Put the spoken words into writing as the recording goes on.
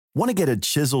Want to get a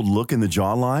chiseled look in the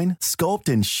jawline? Sculpt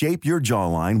and shape your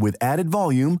jawline with added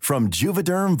volume from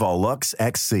Juvederm Volux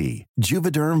XC.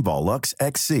 Juvederm Volux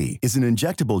XC is an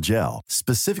injectable gel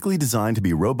specifically designed to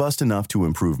be robust enough to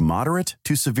improve moderate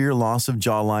to severe loss of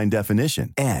jawline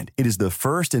definition. And it is the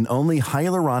first and only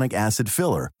hyaluronic acid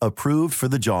filler approved for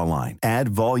the jawline. Add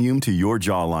volume to your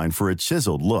jawline for a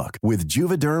chiseled look with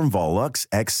Juvederm Volux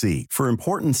XC. For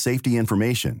important safety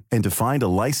information and to find a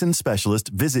licensed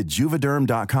specialist, visit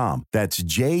juvederm.com. That's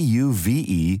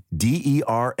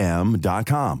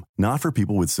JUVEDERM.com. Not for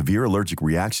people with severe allergic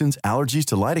reactions, allergies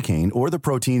to lidocaine, or the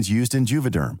proteins used in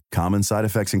Juvederm. Common side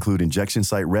effects include injection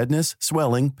site redness,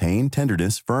 swelling, pain,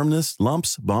 tenderness, firmness,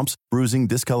 lumps, bumps, bruising,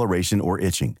 discoloration, or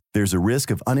itching. There's a risk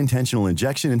of unintentional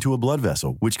injection into a blood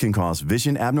vessel, which can cause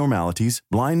vision abnormalities,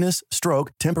 blindness,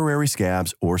 stroke, temporary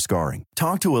scabs, or scarring.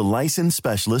 Talk to a licensed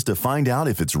specialist to find out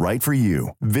if it's right for you.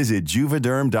 Visit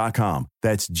Juvederm.com.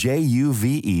 That's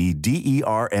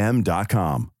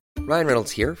JUVEDERM.com. Ryan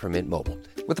Reynolds here from Mint Mobile.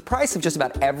 With the price of just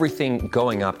about everything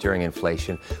going up during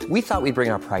inflation, we thought we'd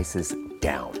bring our prices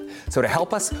down. So to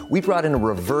help us, we brought in a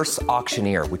reverse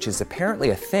auctioneer, which is apparently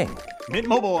a thing. Mint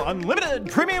Mobile Unlimited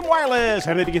Premium Wireless.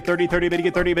 How to get 30, 30, bit to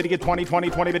get 30, bit to get 20,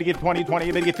 20, 20, bit to get 20,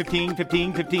 20, bit to get 15,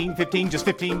 15, 15, 15, just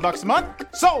 $15 a month?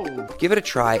 Sold! Give it a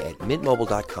try at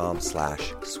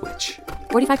mintmobile.com/switch.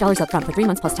 $45 up front for 3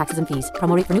 months plus taxes and fees.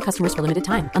 Promo rate for new customers for limited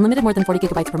time. Unlimited more than 40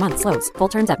 gigabytes per month. Slows full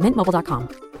terms at mintmobile.com.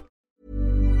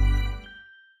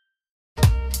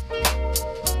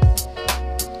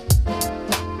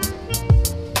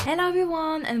 Hello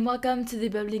everyone and welcome to The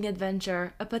Bubbling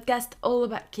Adventure, a podcast all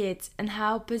about kids and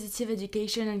how positive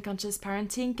education and conscious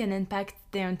parenting can impact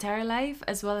their entire life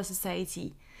as well as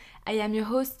society. I am your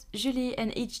host, Julie,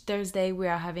 and each Thursday we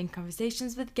are having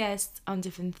conversations with guests on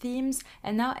different themes,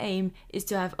 and our aim is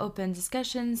to have open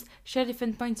discussions, share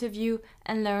different points of view,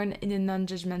 and learn in a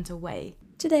non-judgmental way.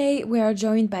 Today we are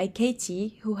joined by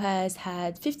Katie, who has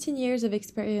had 15 years of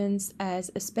experience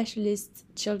as a specialist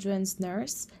children's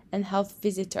nurse and health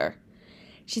visitor.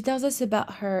 She tells us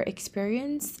about her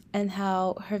experience and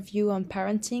how her view on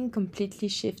parenting completely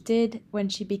shifted when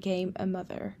she became a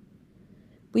mother.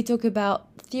 We talk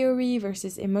about theory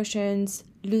versus emotions,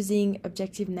 losing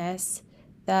objectiveness,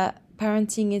 that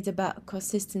parenting is about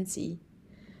consistency.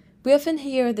 We often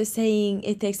hear the saying,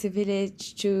 it takes a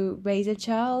village to raise a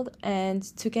child, and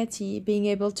to Katie, being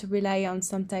able to rely on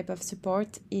some type of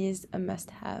support is a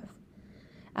must-have.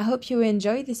 I hope you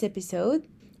enjoy this episode.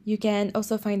 You can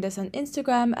also find us on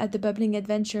Instagram at The Bubbling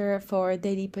Adventure for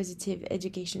daily positive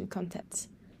education content.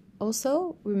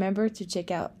 Also, remember to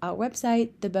check out our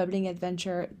website,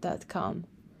 thebubblingsadventure.com.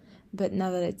 But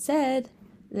now that it's said,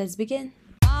 let's begin.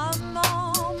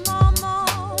 Maman,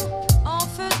 maman, en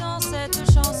faisant cette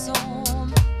chanson.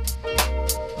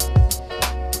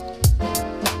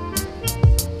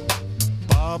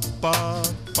 Papa,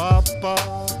 papa,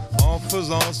 en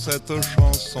faisant cette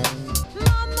chanson.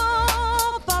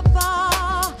 Maman,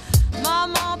 papa,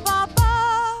 maman, papa.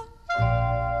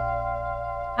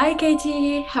 Hi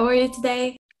Katie, how are you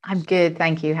today? I'm good,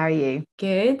 thank you. How are you?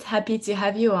 Good, happy to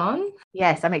have you on.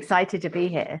 Yes, I'm excited to be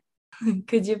here.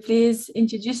 Could you please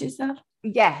introduce yourself?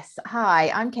 Yes,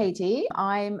 hi, I'm Katie.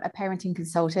 I'm a parenting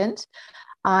consultant.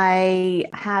 I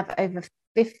have over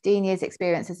 15 years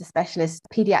experience as a specialist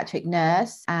pediatric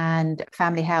nurse and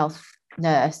family health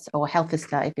nurse, or health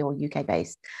visitor if you're UK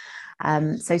based.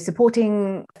 So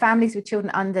supporting families with children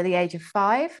under the age of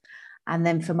 5. And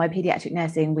then for my pediatric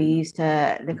nursing, we used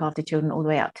to look after children all the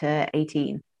way up to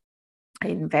 18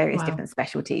 in various different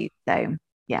specialties. So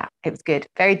yeah, it was good.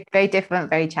 Very, very different,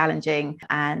 very challenging,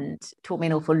 and taught me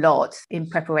an awful lot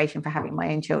in preparation for having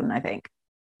my own children, I think.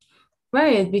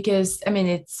 Right, because I mean,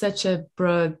 it's such a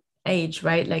broad age,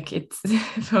 right? Like it's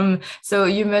so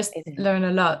you must learn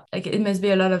a lot. Like it must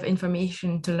be a lot of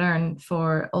information to learn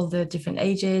for all the different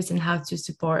ages and how to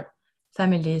support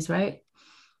families, right?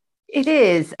 It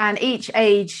is. And each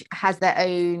age has their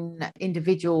own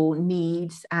individual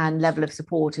needs and level of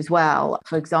support as well.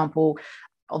 For example,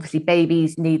 obviously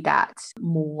babies need that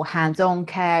more hands-on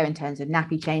care in terms of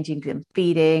nappy changing and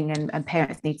feeding, and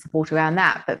parents need support around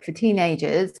that. But for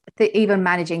teenagers, even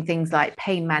managing things like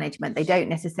pain management, they don't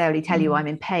necessarily tell you I'm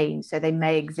in pain. So they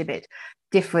may exhibit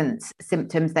different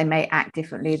symptoms, they may act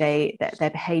differently, their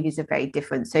behaviors are very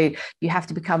different. So you have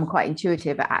to become quite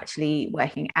intuitive at actually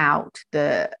working out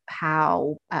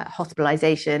how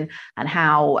hospitalization and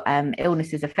how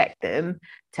illnesses affect them,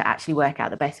 to actually work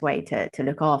out the best way to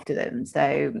look after them.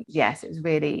 So yes, it was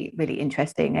really, really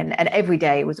interesting, and every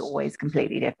day was always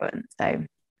completely different. So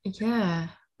yeah.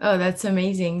 Oh, that's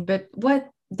amazing. But what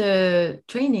the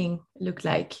training look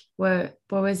like? What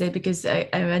was it? Because I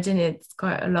imagine it's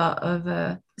quite a lot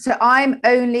of So I'm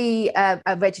only a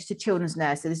registered children's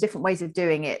nurse. So there's different ways of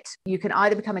doing it. You can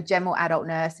either become a general adult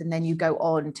nurse and then you go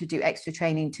on to do extra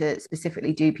training to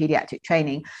specifically do pediatric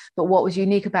training. But what was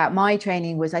unique about my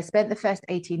training was I spent the first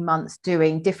 18 months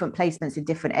doing different placements in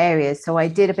different areas. So I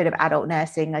did a bit of adult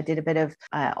nursing. I did a bit of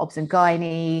obs and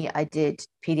gynae. I did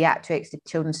pediatrics, did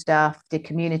children's stuff, did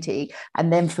community.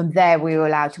 And then from there, we were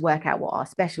allowed to work out what our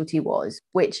specialty was,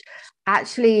 which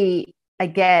actually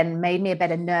again made me a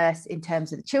better nurse in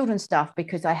terms of the children's stuff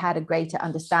because I had a greater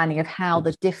understanding of how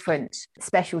the different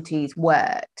specialties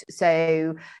worked.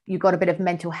 So you got a bit of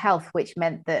mental health, which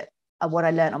meant that what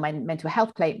I learned on my mental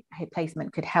health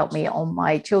placement could help me on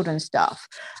my children's stuff.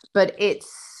 But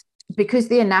it's because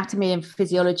the anatomy and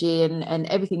physiology and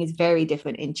everything is very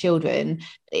different in children,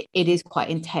 it is quite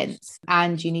intense.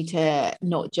 And you need to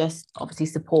not just obviously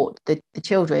support the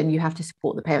children, you have to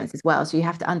support the parents as well. So you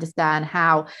have to understand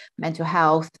how mental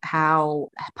health, how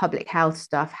public health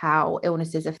stuff, how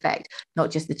illnesses affect not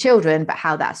just the children, but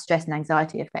how that stress and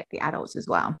anxiety affect the adults as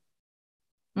well.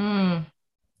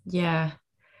 Yeah.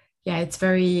 Yeah, it's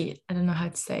very, I don't know how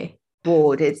to say.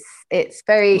 Broad. It's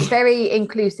very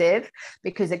inclusive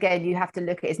because again you have to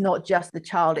look at it's not just the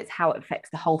child, it's how it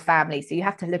affects the whole family. So you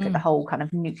have to look at the whole kind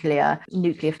of nuclear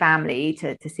family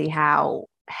to see how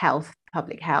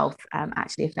public health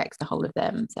actually affects the whole of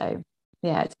them. So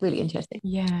yeah, it's really interesting.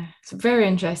 Yeah, it's very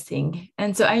interesting.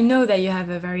 And so I know that you have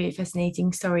a very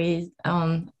fascinating story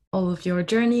on all of your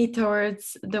journey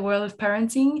towards the world of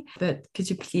parenting, but could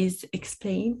you please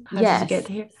explain how did you get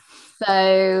here?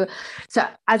 So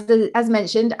as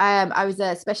mentioned, I was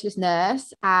a specialist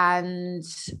nurse and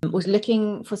was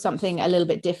looking for something a little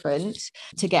bit different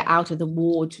to get out of the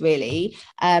wards really.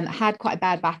 Had quite a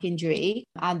bad back injury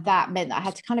and that meant that I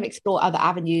had to kind of explore other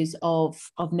avenues of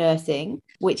nursing,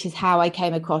 which is how I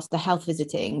came across the health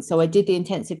visiting. So I did the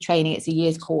intensive training. It's a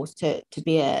year's course to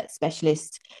be a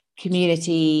specialist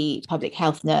community public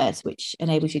health nurse, which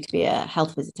enables you to be a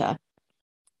health visitor.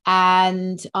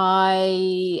 And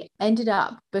I ended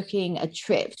up booking a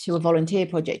trip to a volunteer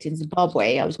project in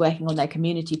Zimbabwe. I was working on their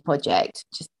community project,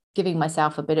 just giving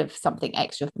myself a bit of something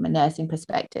extra from a nursing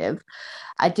perspective.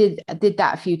 I did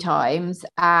that a few times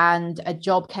and a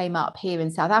job came up here in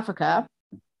South Africa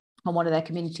on one of their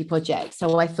community projects.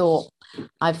 So I thought,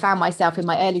 I found myself in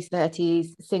my early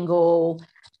 30s, single,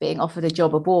 being offered a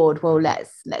job abroad. Well,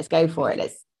 let's go for it.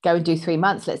 Let's go and do 3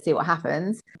 months. Let's see what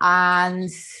happens. And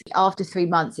after 3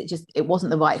 months, it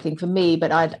wasn't the right thing for me,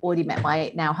 but I'd already met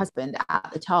my now husband at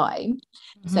the time.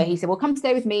 So he said, well, come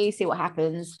stay with me, see what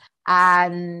happens.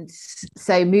 And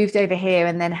so moved over here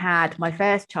and then had my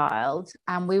first child,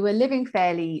 and we were living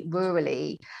fairly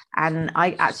rurally, and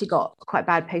I actually got quite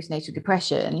bad postnatal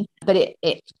depression, but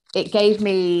it gave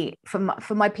me, from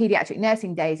my pediatric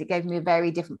nursing days, it gave me a very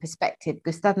different perspective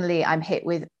because suddenly I'm hit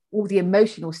with all the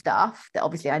emotional stuff that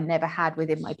obviously I never had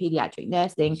within my pediatric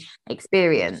nursing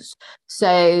experience.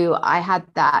 So I had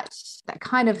that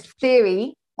kind of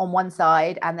theory on one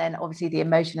side, and then obviously the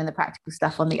emotion and the practical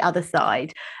stuff on the other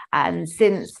side. And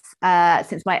since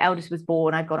my eldest was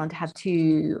born, I've gone on to have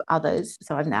 2 others.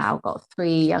 So I've now got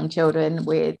 3 young children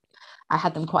I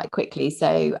had them quite quickly.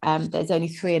 So there's only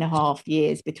 3.5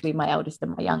 years between my eldest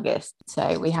and my youngest.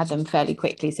 So we had them fairly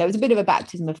quickly. So it was a bit of a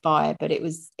baptism of fire, but it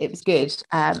was good.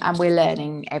 And we're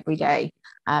learning every day.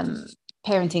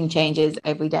 Parenting changes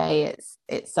every day.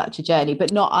 It's such a journey,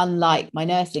 but not unlike my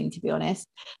nursing, to be honest,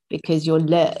 because you're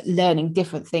learning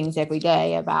different things every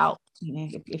day about,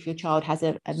 if your child has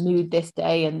a mood this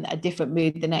day and a different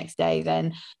mood the next day,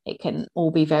 then it can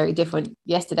all be very different.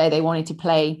 Yesterday, they wanted to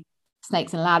play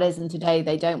snakes and ladders, and today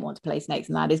they don't want to play snakes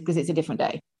and ladders because it's a different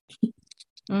day.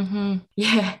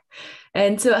 Yeah.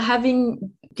 And so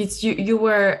because you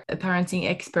were a parenting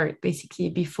expert basically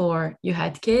before you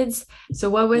had kids, so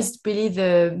what was really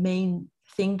the main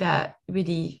thing that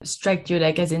really struck you,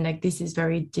 like as in like this is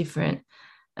very different?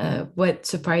 What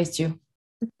surprised you?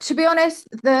 To be honest,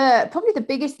 probably the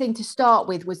biggest thing to start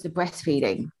with was the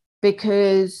breastfeeding,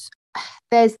 because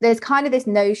there's kind of this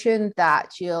notion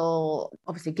that you'll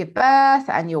obviously give birth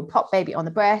and you'll pop baby on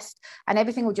the breast and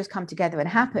everything will just come together and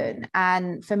happen.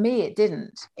 And for me, it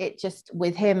didn't. It just,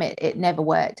 with him, it never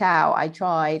worked out. I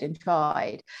tried and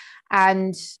tried.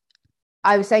 And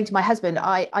I was saying to my husband,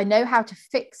 I know how to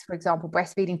fix, for example,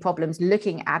 breastfeeding problems,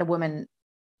 looking at a woman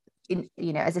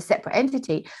as a separate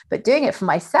entity, but doing it for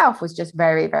myself was just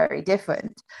very, very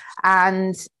different.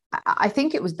 And I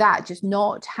think it was that, just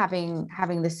not having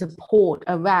the support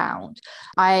around.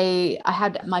 I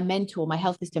had my mentor, my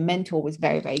health system mentor was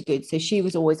very, very good. So she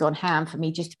was always on hand for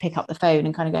me just to pick up the phone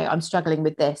and kind of go, I'm struggling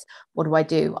with this. What do I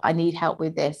do? I need help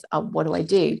with this. What do I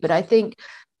do? But I think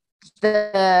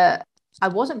I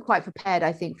wasn't quite prepared,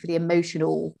 I think, for the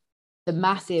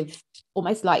massive,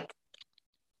 almost like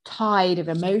tide of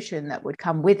emotion that would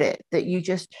come with it, that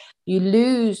you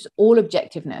lose all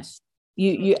objectiveness.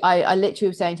 I literally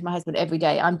was saying to my husband every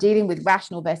day, I'm dealing with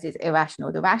rational versus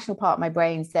irrational. The rational part of my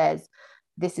brain says,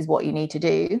 this is what you need to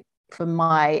do, from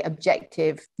my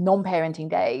objective non-parenting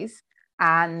days.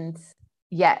 And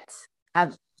yet,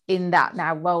 as in that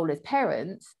now role as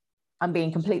parents, I'm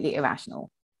being completely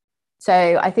irrational. So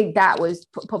I think that was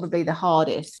probably the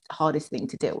hardest thing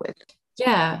to deal with.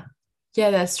 Yeah,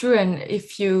 that's true. And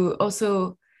if you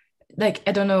also, like,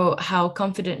 I don't know how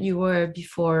confident you were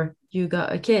before you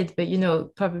got a kid, but, you know,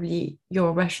 probably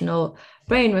your rational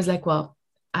brain was like, well,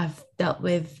 I've dealt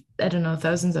with, I don't know,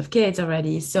 thousands of kids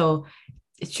already, so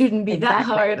it shouldn't be that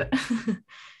hard.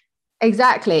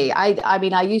 Exactly. I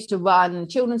mean, I used to run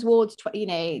children's wards,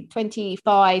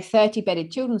 25, 30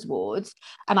 bedded children's wards,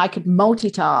 and I could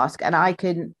multitask and I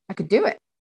could do it.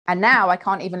 And now I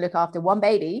can't even look after one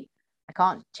baby. I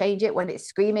can't change it when it's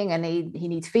screaming and he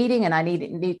needs feeding, and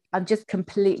I'm just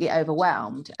completely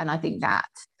overwhelmed. And I think that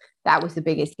was the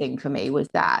biggest thing for me, was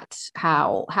that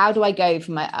how do I go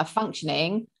from a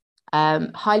functioning,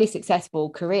 highly successful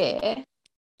career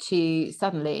to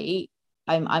suddenly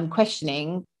I'm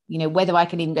questioning, you know, whether I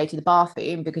can even go to the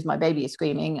bathroom because my baby is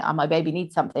screaming and my baby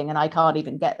needs something and I can't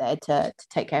even get there to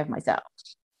take care of myself.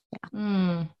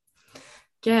 Yeah.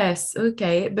 Yes.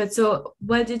 Okay. But so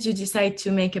what did you decide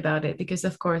to make about it? Because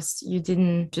of course you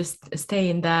didn't just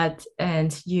stay in that,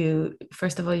 and you,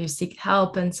 first of all, you seek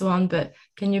help and so on, but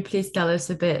can you please tell us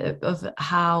a bit of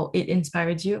how it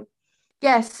inspired you?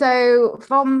 Yes. So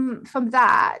from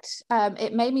that,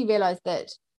 it made me realize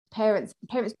that parents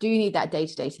do need that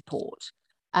day-to-day support.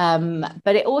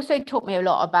 But it also taught me a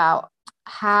lot about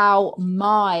how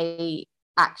my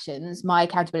actions, my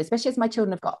accountability, especially as my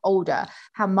children have got older,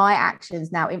 how my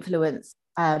actions now influence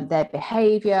their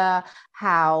behavior,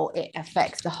 how it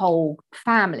affects the whole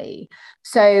family.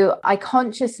 So I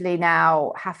consciously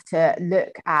now have to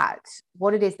look at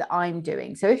what it is that I'm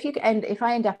doing. So if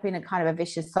I end up in a kind of a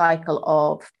vicious cycle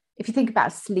of, if you think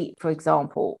about sleep, for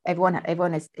example,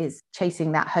 everyone is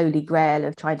chasing that holy grail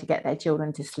of trying to get their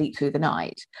children to sleep through the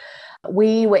night.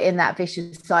 We were in that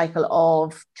vicious cycle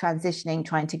of transitioning,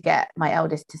 trying to get my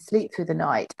eldest to sleep through the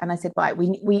night. And I said, right,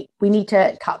 we need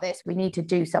to cut this. We need to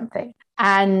do something.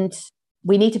 And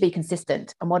we need to be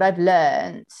consistent. And what I've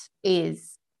learned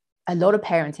is a lot of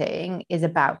parenting is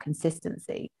about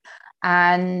consistency.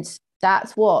 And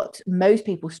that's what most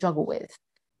people struggle with.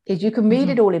 Is you can read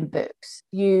it all in books,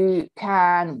 you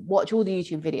can watch all the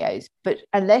YouTube videos, but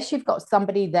unless you've got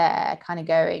somebody there kind of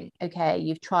going, okay,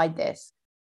 you've tried this,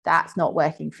 that's not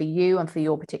working for you and for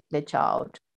your particular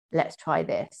child, let's try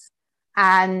this.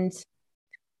 And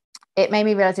it made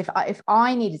me realize if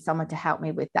I needed someone to help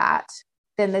me with that,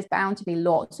 then there's bound to be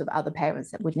lots of other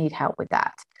parents that would need help with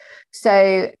that.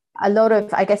 So a lot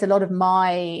of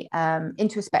my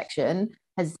introspection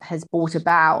has brought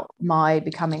about my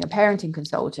becoming a parenting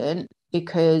consultant,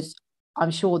 because I'm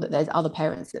sure that there's other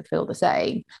parents that feel the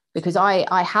same, because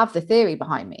I have the theory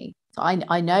behind me. So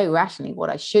I know rationally what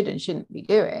I should and shouldn't be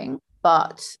doing,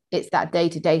 but it's that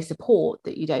day-to-day support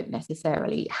that you don't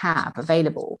necessarily have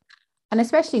available. And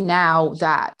especially now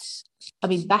that, I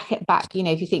mean, back, you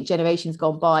know, if you think generations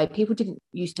gone by, people didn't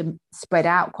used to spread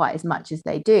out quite as much as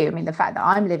they do. I mean, the fact that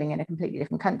I'm living in a completely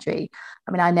different country,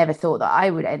 I mean, I never thought that I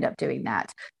would end up doing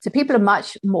that. So people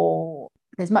are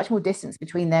there's much more distance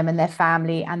between them and their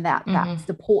family and that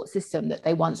support system that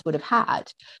they once would have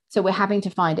had. So we're having to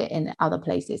find it in other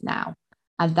places now.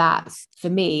 And that's, for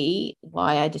me,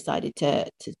 why I decided to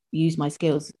use my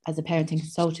skills as a parenting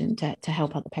consultant to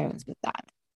help other parents with that.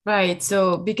 Right.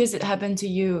 So because it happened to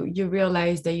you, you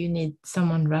realized that you need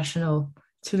someone rational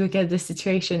to look at the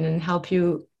situation and help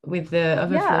you with the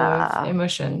overflow of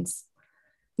emotions.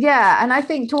 Yeah. And I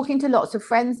think talking to lots of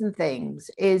friends and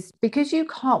things is because you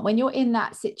can't, when you're in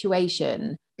that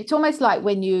situation, it's almost like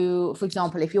when you, for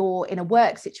example, if you're in a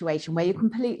work situation where you're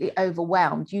completely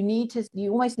overwhelmed, you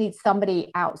almost need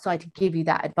somebody outside to give you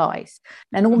that advice.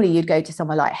 And normally you'd go to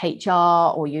someone like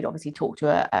HR, or you'd obviously talk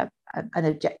to an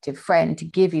objective friend to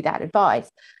give you that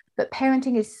advice. But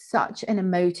parenting is such an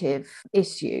emotive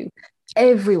issue.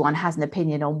 Everyone has an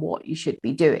opinion on what you should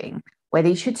be doing, whether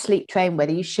you should sleep train,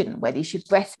 whether you shouldn't, whether you should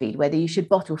breastfeed, whether you should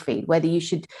bottle feed, whether you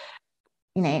should,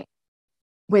 whether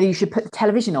you should put the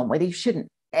television on, whether you shouldn't.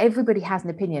 everybody has an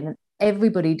opinion and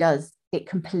everybody does it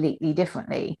completely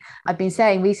differently. I've been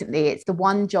saying recently, it's the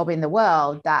one job in the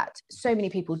world that so many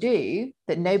people do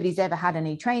that nobody's ever had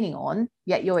any training on,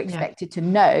 yet you're expected to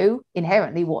know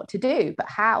inherently what to do, but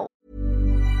how?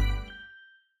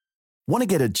 Want to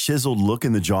get a chiseled look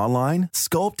in the jawline?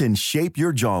 Sculpt and shape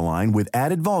your jawline with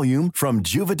added volume from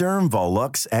Juvederm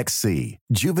Volux XC.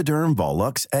 Juvederm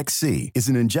Volux XC is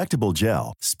an injectable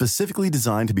gel specifically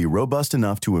designed to be robust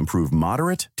enough to improve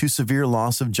moderate to severe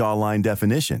loss of jawline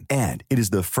definition. And it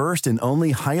is the first and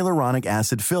only hyaluronic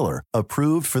acid filler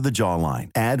approved for the jawline.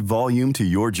 Add volume to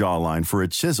your jawline for a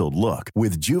chiseled look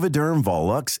with Juvederm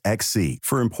Volux XC.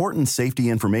 For important safety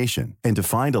information and to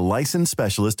find a licensed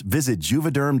specialist, visit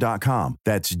juvederm.com.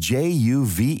 That's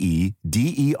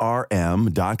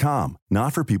JUVEDERM.com.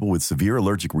 Not for people with severe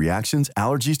allergic reactions,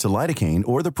 allergies to lidocaine,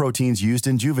 or the proteins used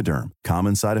in Juvederm.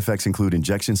 Common side effects include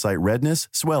injection site redness,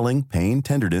 swelling, pain,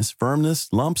 tenderness, firmness,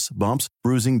 lumps, bumps,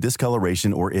 bruising,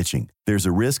 discoloration, or itching. There's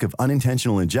a risk of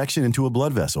unintentional injection into a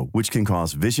blood vessel, which can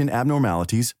cause vision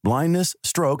abnormalities, blindness,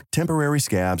 stroke, temporary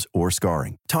scabs, or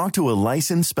scarring. Talk to a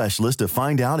licensed specialist to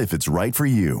find out if it's right for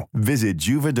you. Visit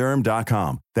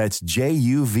Juvederm.com. That's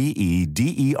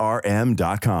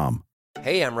JUVEDERM.com.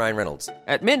 Hey, I'm Ryan Reynolds.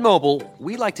 At Mint Mobile,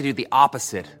 we like to do the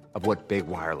opposite of what Big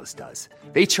Wireless does.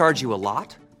 They charge you a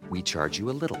lot, we charge you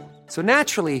a little. So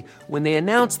naturally, when they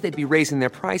announced they'd be raising their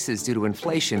prices due to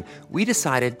inflation, we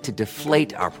decided to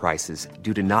deflate our prices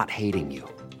due to not hating you.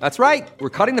 That's right. We're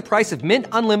cutting the price of Mint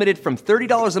Unlimited from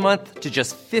 $30 a month to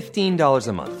just $15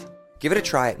 a month. Give it a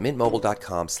try at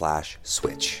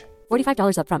mintmobile.com/switch.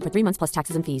 $45 up front for 3 months plus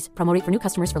taxes and fees. Promo rate for new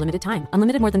customers for limited time.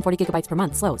 Unlimited more than 40 gigabytes per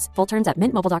month. Slows full terms at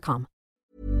mintmobile.com.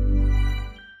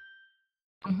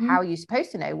 How are you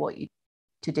supposed to know what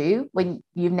to do when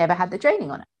you've never had the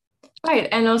training on it? Right.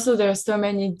 And also there are so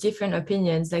many different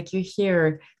opinions. Like you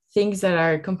hear things that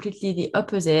are completely the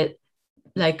opposite,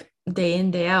 like day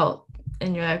in, day out.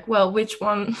 And you're like, well, which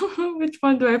one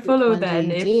do I follow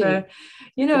then? If,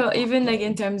 even like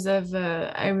in terms of,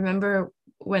 I remember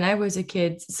when I was a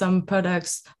kid, some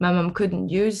products my mom couldn't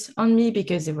use on me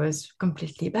because it was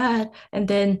completely bad. And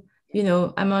then,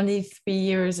 I'm only 3.5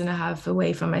 years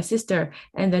away from my sister,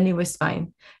 and then it was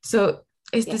fine. So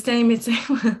it's the same. It's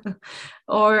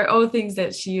or all things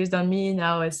that she used on me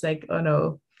now. It's like, oh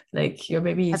no, like your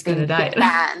baby is gonna die.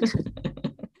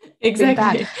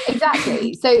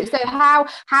 Exactly. So how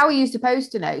are you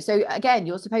supposed to know? So again,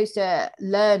 you're supposed to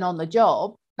learn on the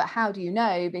job, but how do you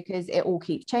know? Because it all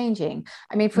keeps changing.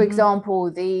 I mean, for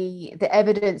example, the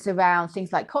evidence around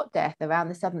things like cot death, around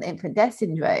the sudden infant death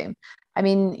syndrome. I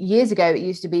mean, years ago, it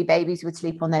used to be babies would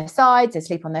sleep on their sides, they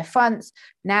sleep on their fronts.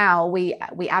 Now we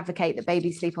advocate that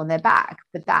babies sleep on their back,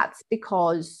 but that's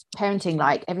because parenting,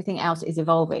 like everything else, is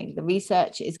evolving. The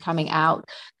research is coming out.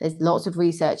 There's lots of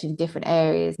research in different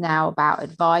areas now about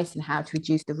advice and how to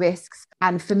reduce the risks.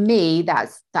 And for me,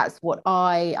 that's what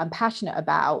I'm passionate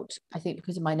about. I think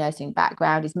because of my nursing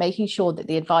background, is making sure that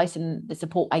the advice and the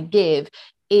support I give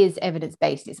is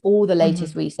evidence-based. It's all the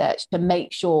latest research to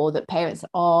make sure that parents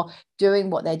are doing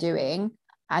what they're doing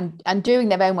and doing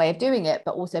their own way of doing it,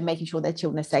 but also making sure their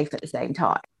children are safe at the same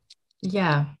time.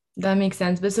 Yeah, that makes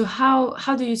sense. But so how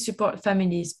do you support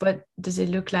families? What does it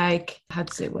look like? How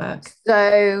does it work?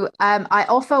 So I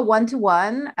offer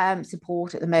one-to-one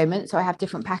support at the moment. So I have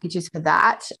different packages for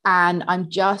that. And I'm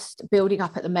just building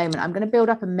up at the moment. I'm going to build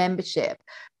up a membership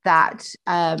that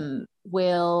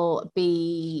will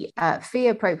be fee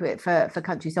appropriate for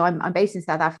countries. So I'm based in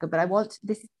South Africa, but I want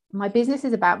this. My business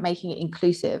is about making it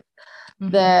inclusive.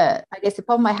 I guess the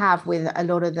problem I have with a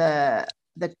lot of the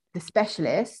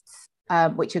specialists,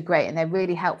 which are great and they're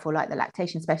really helpful, like the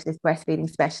lactation specialists, breastfeeding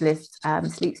specialists,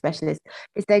 sleep specialists,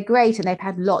 is they're great and they've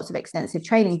had lots of extensive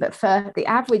training. But for the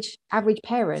average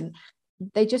parent,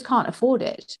 they just can't afford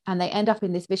it, and they end up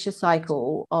in this vicious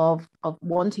cycle of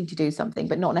wanting to do something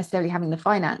but not necessarily having the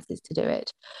finances to do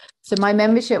it. So my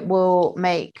membership will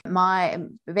make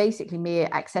me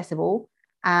accessible,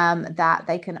 that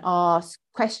they can ask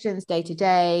questions day to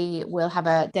day. We'll have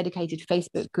a dedicated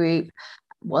Facebook group.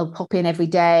 We'll pop in every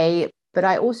day. But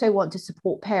I also want to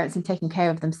support parents in taking care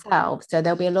of themselves. So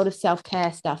there'll be a lot of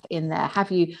self-care stuff in there.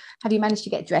 Have you managed to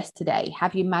get dressed today?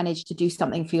 Have you managed to do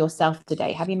something for yourself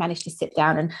today? Have you managed to sit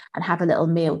down and have a little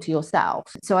meal to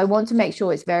yourself? So I want to make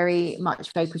sure it's very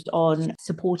much focused on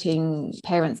supporting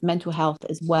parents' mental health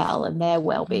as well and their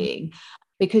well-being.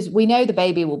 Because we know the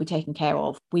baby will be taken care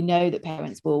of. We know that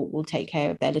parents will take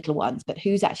care of their little ones, but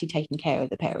who's actually taking care of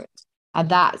the parents? And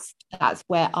that's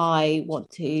where I want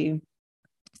to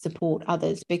support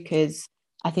others, because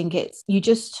I think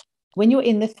when you're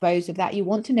in the throes of that, you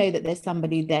want to know that there's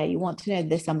somebody there. You want to know that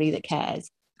there's somebody that cares.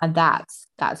 And that's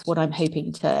what I'm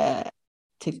hoping to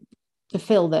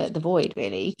fill the void,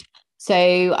 really. So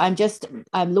I'll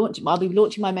be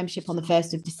launching my membership on the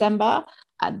 1st of December.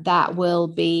 And that will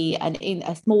be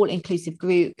a small inclusive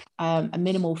group, a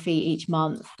minimal fee each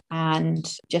month, and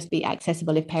just be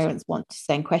accessible if parents want to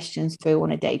send questions through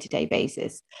on a day-to-day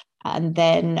basis. And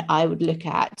then I would look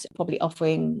at probably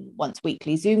offering once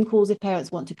weekly Zoom calls if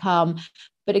parents want to come.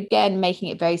 But again, making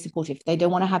it very supportive. They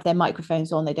don't want to have their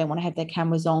microphones on. They don't want to have their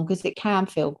cameras on, because it can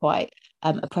feel quite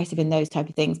oppressive in those type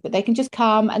of things. But they can just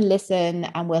come and listen,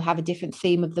 and we'll have a different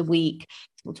theme of the week.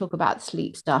 We'll talk about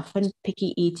sleep stuff and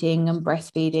picky eating and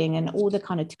breastfeeding and all the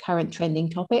kind of current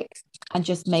trending topics, and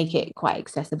just make it quite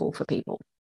accessible for people.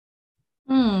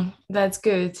 That's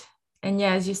good. And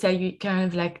yeah, as you said, you kind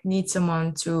of like need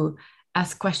someone to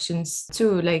ask questions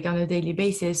to, like on a daily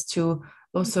basis, to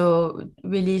also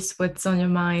release what's on your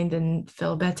mind and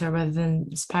feel better, rather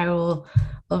than spiral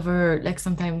over like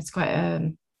sometimes quite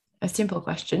a simple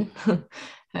question.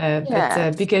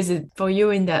 But because for you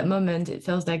in that moment, it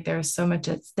feels like there's so much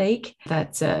at stake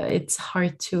that it's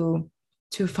hard to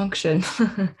function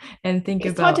and think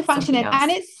it's about hard to function in, else.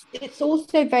 and it's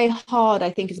also very hard, I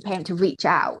think, as a parent to reach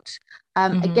out.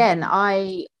 Again,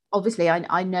 I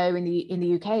know in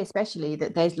the UK especially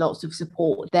that there's lots of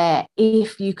support there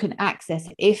if you can access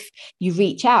it, if you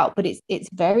reach out. But it's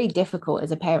very difficult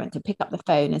as a parent to pick up the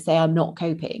phone and say, I'm not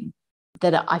coping,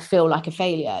 that I feel like a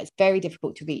failure. It's very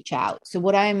difficult to reach out. So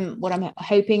what I'm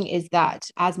hoping is that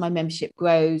as my membership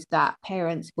grows, that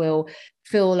parents will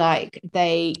feel like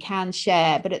they can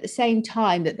share, but at the same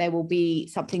time that there will be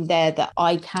something there that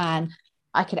I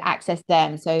could access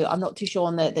them. So I'm not too sure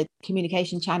on the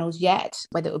communication channels yet,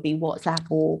 whether it would be WhatsApp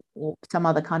or some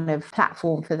other kind of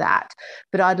platform for that.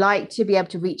 But I'd like to be able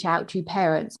to reach out to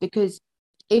parents, because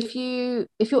if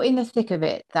you're in the thick of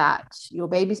it, that your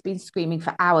baby's been screaming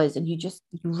for hours and you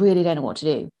really don't know what to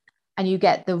do, and you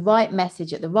get the right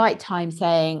message at the right time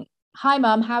saying, hi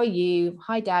mum, how are you?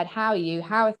 Hi dad, how are you?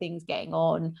 How are things getting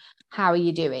on? How are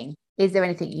you doing? Is there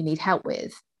anything you need help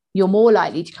with? You're more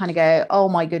likely to kind of go, oh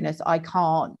my goodness, I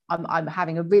can't, I'm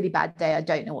having a really bad day, I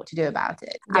don't know what to do about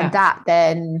it. Yeah. And that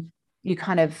then you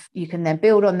can then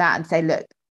build on that and say, look,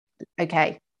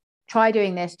 okay, try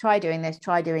doing this,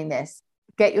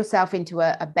 get yourself into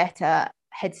a better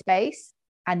headspace,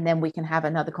 and then we can have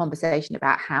another conversation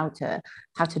about how to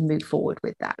move forward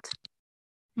with that.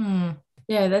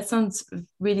 Yeah, that sounds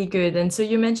really good. And so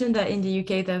you mentioned that in the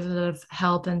UK there's a lot of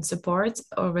help and support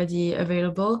already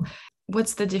available.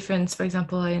 What's the difference, for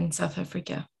example, in South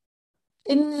Africa?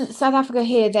 In South Africa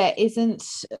here, there isn't,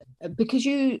 because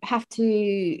you have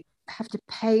to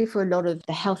pay for a lot of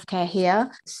the healthcare here.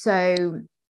 So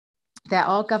there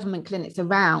are government clinics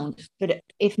around, but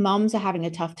if mums are having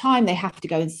a tough time, they have to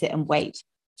go and sit and wait.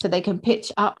 So they can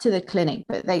pitch up to the clinic,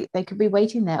 but they could be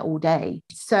waiting there all day.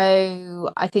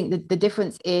 So I think that the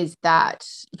difference is that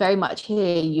very much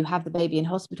here, you have the baby in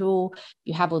hospital,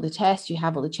 you have all the tests, you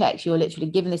have all the checks, you're literally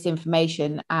given this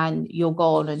information and you're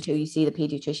gone until you see the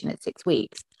pediatrician at 6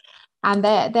 weeks. And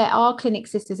there are clinic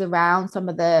sisters around, some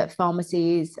of the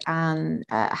pharmacies, and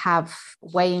have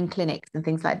weighing clinics and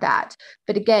things like that.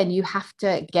 But again, you have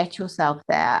to get yourself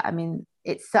there. I mean,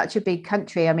 it's such a big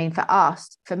country. I mean,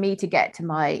 for me to get to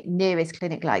my nearest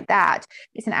clinic like that,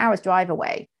 it's an hour's drive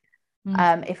away.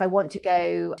 If I want to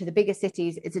go to the bigger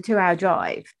cities, it's a 2-hour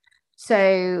drive.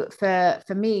 So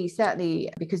for me,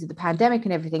 certainly because of the pandemic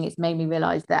and everything, it's made me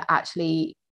realize that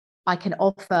actually I can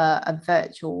offer a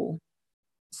virtual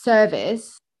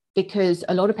service, because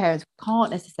a lot of parents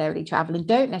can't necessarily travel and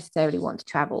don't necessarily want to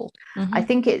travel. I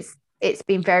think it's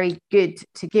been very good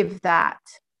to give that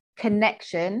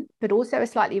connection, but also a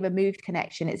slightly removed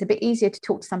connection. It's a bit easier to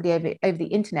talk to somebody over the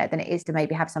internet than it is to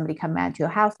maybe have somebody come around to your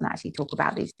house and actually talk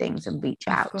about these things and reach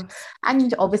out.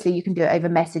 And obviously you can do it over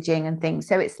messaging and things,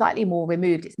 so it's slightly more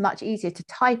removed. It's much easier to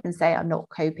type and say I'm not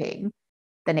coping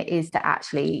than it is to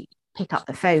actually pick up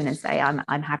the phone and say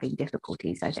I'm having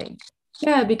difficulties, I think.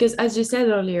 Yeah, because as you said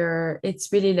earlier,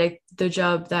 it's really like the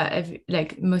job that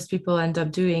like most people end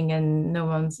up doing, and no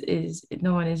one is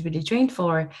really trained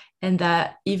for. And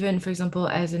that even, for example,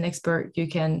 as an expert, you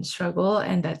can struggle,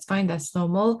 and that's fine, that's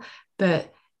normal.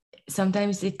 But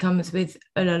sometimes it comes with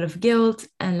a lot of guilt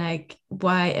and like,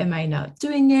 why am I not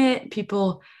doing it?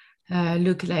 People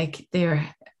look like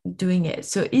they're doing it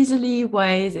so easily.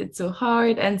 Why is it so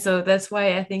hard? And so that's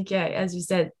why I think, yeah, as you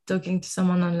said, talking to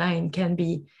someone online can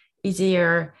be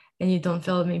easier, and you don't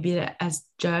feel maybe as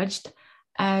judged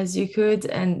as you could.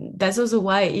 And that's also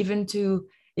why,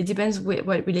 it depends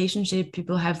what relationship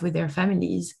people have with their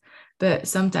families, but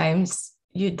sometimes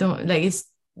you don't, like, it's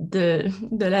the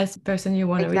last person you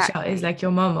want to reach out is like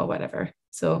your mom or whatever.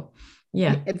 So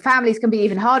yeah, families can be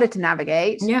even harder to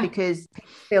navigate because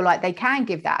people feel like they can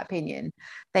give that opinion.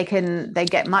 They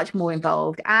get much more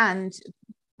involved, and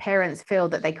parents feel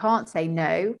that they can't say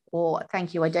no or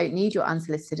thank you, I don't need your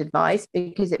unsolicited advice,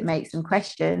 because it makes them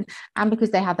question, and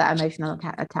because they have that emotional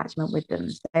attachment with them.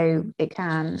 So it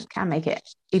can make it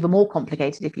even more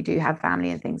complicated if you do have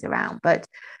family and things around. But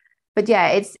yeah,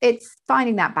 it's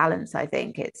finding that balance. I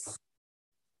think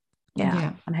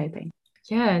I'm hoping.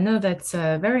 Yeah, no, that's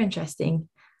very interesting.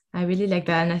 I really like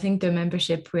that. And I think the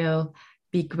membership will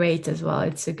be great as well.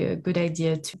 It's a good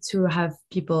idea to have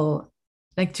people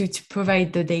like to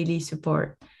provide the daily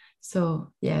support.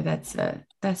 So yeah,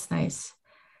 that's nice.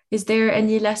 Is there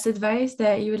any last advice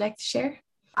that you would like to share?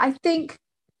 I think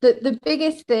that the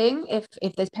biggest thing, if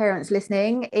there's parents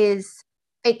listening, is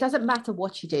it doesn't matter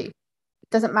what you do. It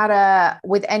doesn't matter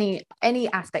with any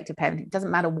aspect of parenting. It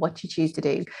doesn't matter what you choose to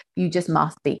do. You just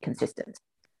must be consistent.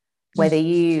 Whether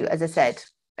you, as I said,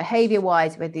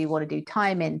 behavior-wise, whether you want to do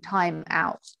time in, time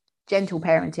out, gentle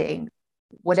parenting,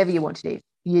 whatever you want to do,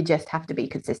 you just have to be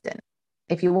consistent.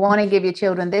 If you want to give your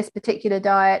children this particular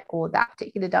diet or that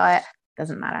particular diet,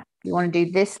 doesn't matter. You want to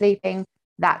do this sleeping,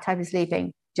 that type of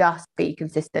sleeping, just be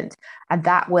consistent. And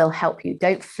that will help you.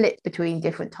 Don't flip between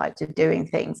different types of doing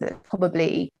things. That's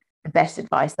probably the best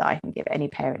advice that I can give any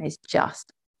parent, is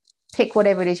just pick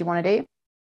whatever it is you want to do.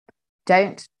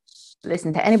 Don't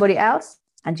listen to anybody else,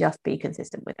 and just be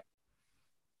consistent with it.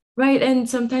 Right. And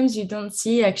sometimes you don't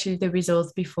see actually the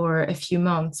results before a few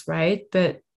months, right?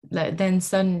 But then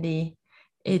suddenly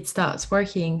it starts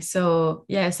working. So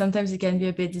yeah, sometimes it can be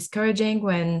a bit discouraging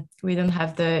when we don't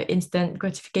have the instant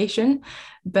gratification.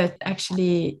 But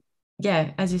actually,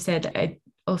 yeah, as you said, I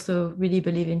also really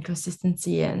believe in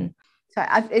consistency. And so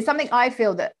it's something I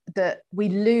feel that we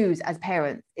lose as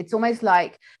parents. It's almost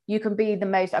like you can be the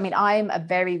most, I'm a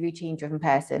very routine driven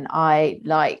person. I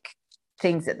like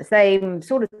things at the same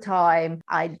sort of time.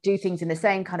 I do things in the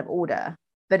same kind of order.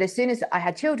 But as soon as I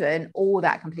had children, all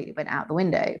that completely went out the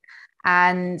window.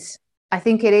 And I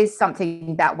think it is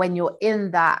something that when you're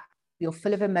in that, you're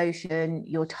full of emotion,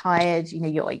 you're tired,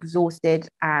 you're exhausted,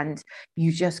 and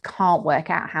you just can't work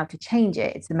out how to change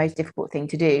it. It's the most difficult thing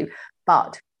to do.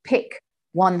 But pick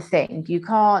one thing. You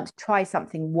can't try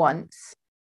something once.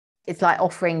 It's like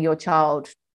offering your child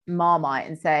Marmite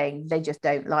and saying they just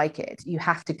don't like it. You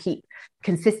have to keep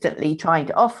consistently trying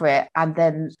to offer it, and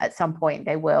then at some point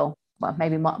they will. Well,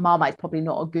 maybe Marmite's probably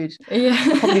not a good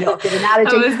analogy.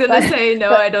 I was going to say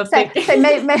no, I don't think. So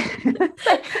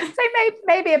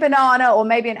maybe a banana or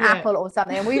maybe an apple or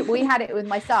something. And we had it with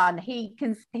my son. He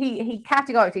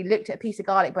categorically looked at a piece of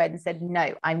garlic bread and said,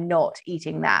 "No, I'm not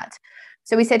eating that."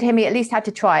 So we said to him, he at least had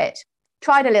to try it.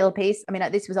 Tried a little piece.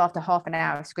 This was after half an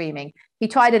hour of screaming. He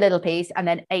tried a little piece and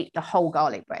then ate the whole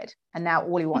garlic bread. And now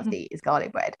all he wants to eat is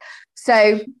garlic bread.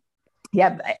 So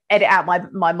yeah, edit out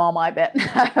my Marmite bit.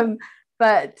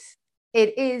 But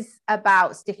it is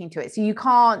about sticking to it. So you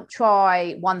can't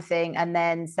try one thing and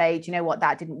then say, do you know what,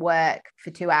 that didn't work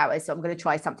for 2 hours, so I'm going to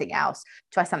try something else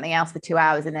for 2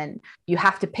 hours. And then you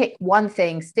have to pick one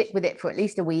thing, stick with it for at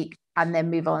least a week, and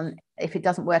then move on. If it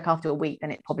doesn't work after a week,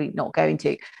 then it's probably not going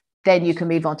to. Then you can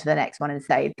move on to the next one and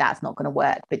say, that's not going to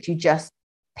work. But you just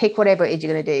pick whatever it is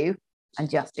you're going to do and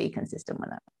just be consistent with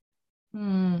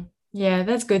it. Yeah,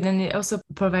 that's good. And it also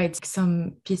provides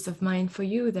some peace of mind for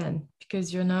you then,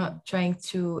 because you're not trying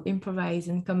to improvise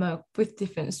and come up with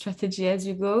different strategy as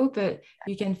you go, but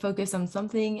you can focus on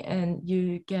something, and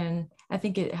I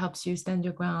think it helps you stand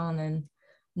your ground and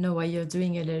know what you're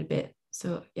doing a little bit.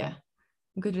 So yeah,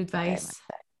 good advice.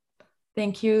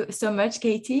 Thank you so much,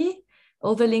 Katie.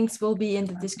 All the links will be in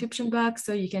the description box,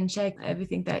 so you can check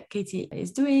everything that Katie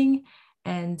is doing.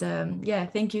 And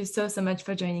thank you so much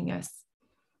for joining us.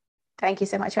 Thank you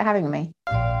so much for having me.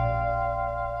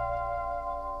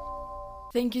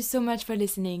 Thank you so much for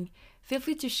listening. Feel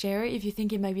free to share if you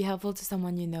think it might be helpful to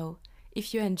someone you know.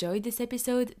 If you enjoyed this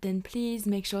episode, then please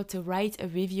make sure to write a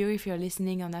review if you're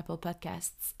listening on Apple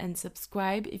Podcasts, and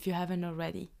subscribe if you haven't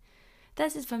already.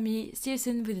 That's it from me. See you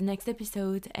soon with the next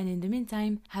episode, and in the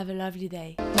meantime, have a lovely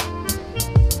day.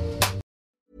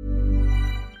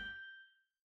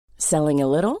 Selling a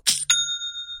little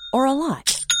or a lot?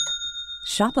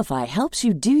 Shopify helps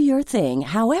you do your thing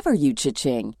however you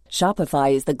cha-ching.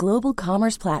 Shopify is the global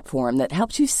commerce platform that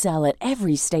helps you sell at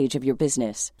every stage of your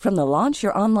business. From the launch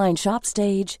your online shop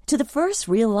stage to the first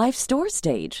real-life store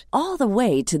stage, all the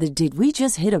way to the did we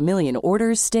just hit a million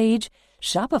orders stage.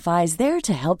 Shopify is there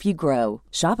to help you grow.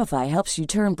 Shopify helps you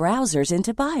turn browsers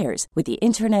into buyers with the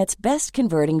internet's best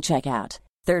converting checkout.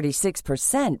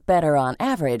 36% better on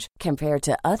average compared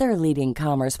to other leading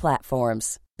commerce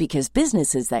platforms. Because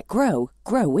businesses that grow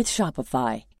with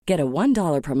Shopify. Get a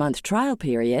 $1 per month trial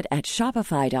period at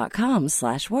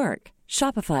shopify.com/work.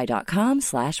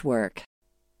 Shopify.com/work.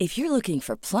 If you're looking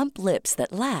for plump lips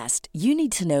that last, you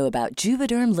need to know about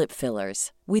Juvederm lip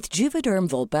fillers. With Juvederm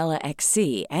Volbella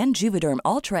XC and Juvederm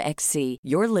Ultra XC,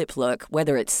 your lip look,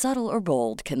 whether it's subtle or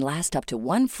bold, can last up to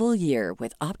 1 full year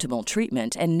with optimal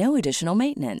treatment and no additional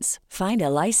maintenance. Find a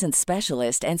licensed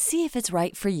specialist and see if it's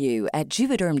right for you at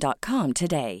Juvederm.com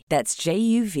today. That's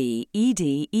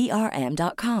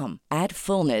JUVEDERM.com. Add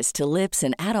fullness to lips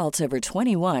in adults over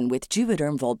 21 with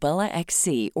Juvederm Volbella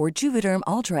XC or Juvederm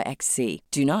Ultra XC.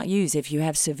 Do not use if you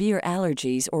have severe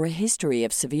allergies or a history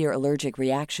of severe allergic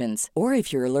reactions, or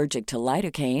if you're allergic to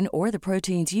lidocaine or the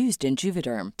proteins used in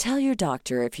Juvederm. Tell your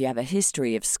doctor if you have a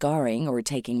history of scarring or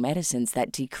taking medicines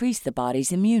that decrease the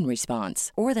body's immune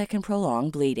response or that can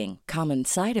prolong bleeding. Common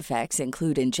side effects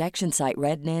include injection site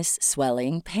redness,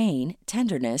 swelling, pain,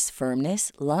 tenderness,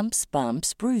 firmness, lumps,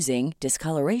 bumps, bruising,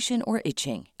 discoloration, or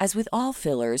itching. As with all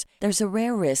fillers, there's a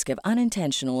rare risk of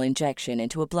unintentional injection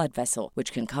into a blood vessel,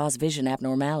 which can cause vision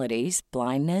abnormalities,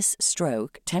 blindness,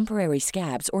 stroke, temporary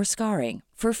scabs, or scarring.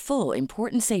 For full,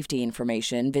 important safety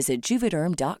information, visit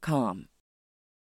Juvederm.com.